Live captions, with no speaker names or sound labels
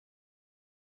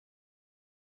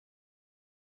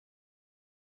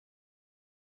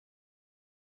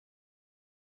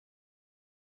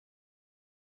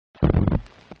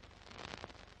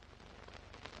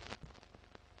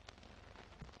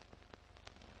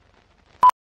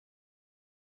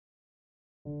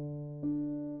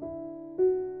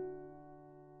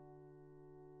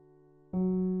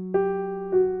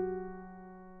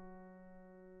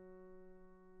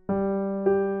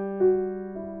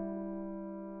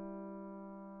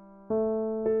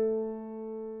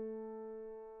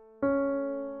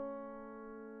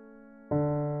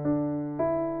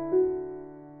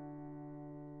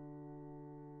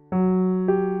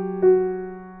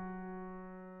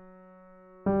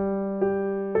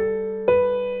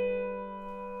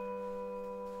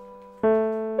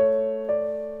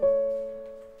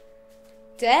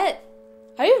Dad,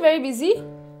 are you very busy?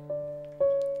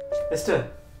 Esther,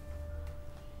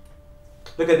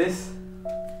 look at this.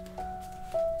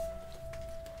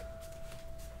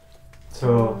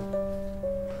 So,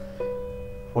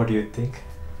 what do you think?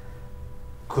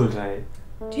 Cool, right?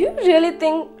 Do you really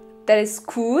think that is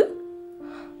cool?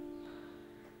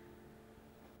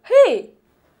 Hey!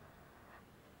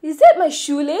 Is that my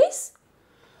shoelace?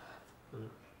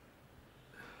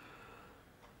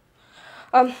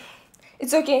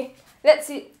 It's okay. Let's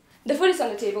see. The food is on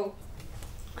the table.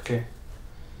 Okay.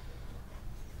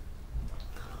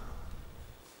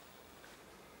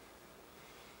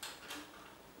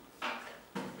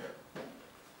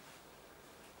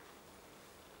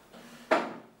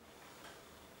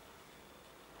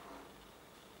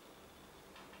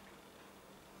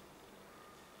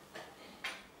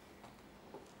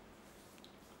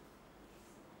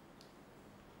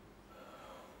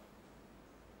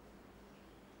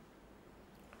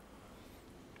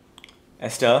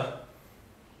 Esther?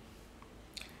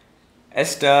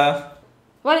 Esther?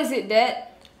 What is it, Dad?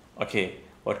 Okay,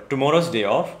 for tomorrow's day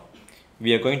off,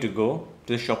 we are going to go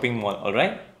to the shopping mall,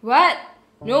 alright? What?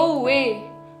 No way.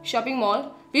 Shopping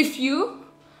mall? With you?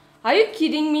 Are you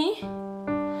kidding me?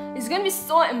 It's gonna be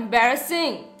so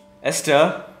embarrassing.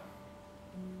 Esther?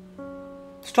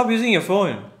 Stop using your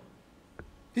phone.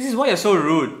 This is why you're so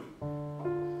rude.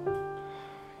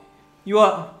 You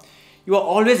are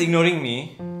always ignoring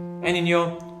me and in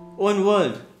your own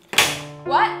world.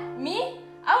 What? Me?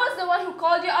 I was the one who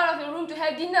called you out of your room to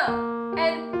have dinner.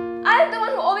 And I'm the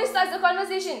one who always starts the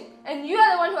conversation. And you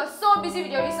are the one who are so busy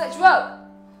with your research work.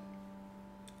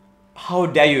 How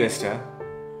dare you, Esther?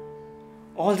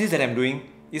 All this that I'm doing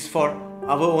is for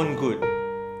our own good.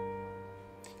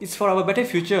 It's for our better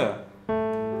future.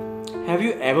 Have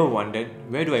you ever wondered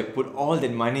where do I put all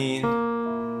that money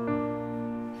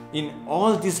in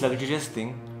all this luxurious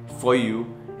thing for you,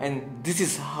 and this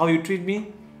is how you treat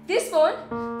me? This phone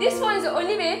is the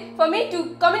only way for me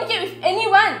to communicate with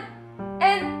anyone.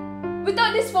 And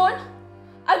without this phone,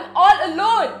 I'm all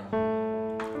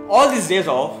alone. All these days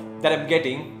off that I'm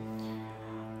getting,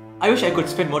 I wish I could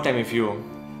spend more time with you.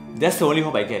 That's the only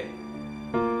hope I get.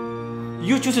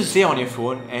 You choose to stay on your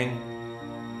phone and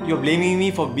you're blaming me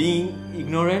for being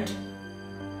ignorant.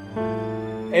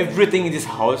 Everything in this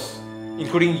house,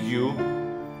 including you,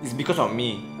 is because of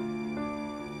me.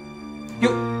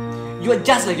 You are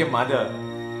just like your mother,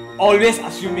 always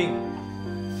assuming.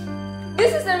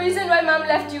 This is the reason why Mom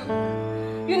left you.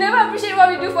 You never appreciate what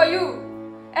we do for you.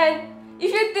 And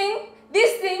if you think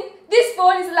this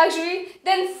phone is a luxury,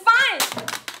 then fine!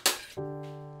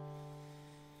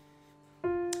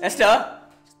 Esther,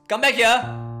 come back here.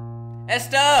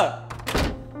 Esther!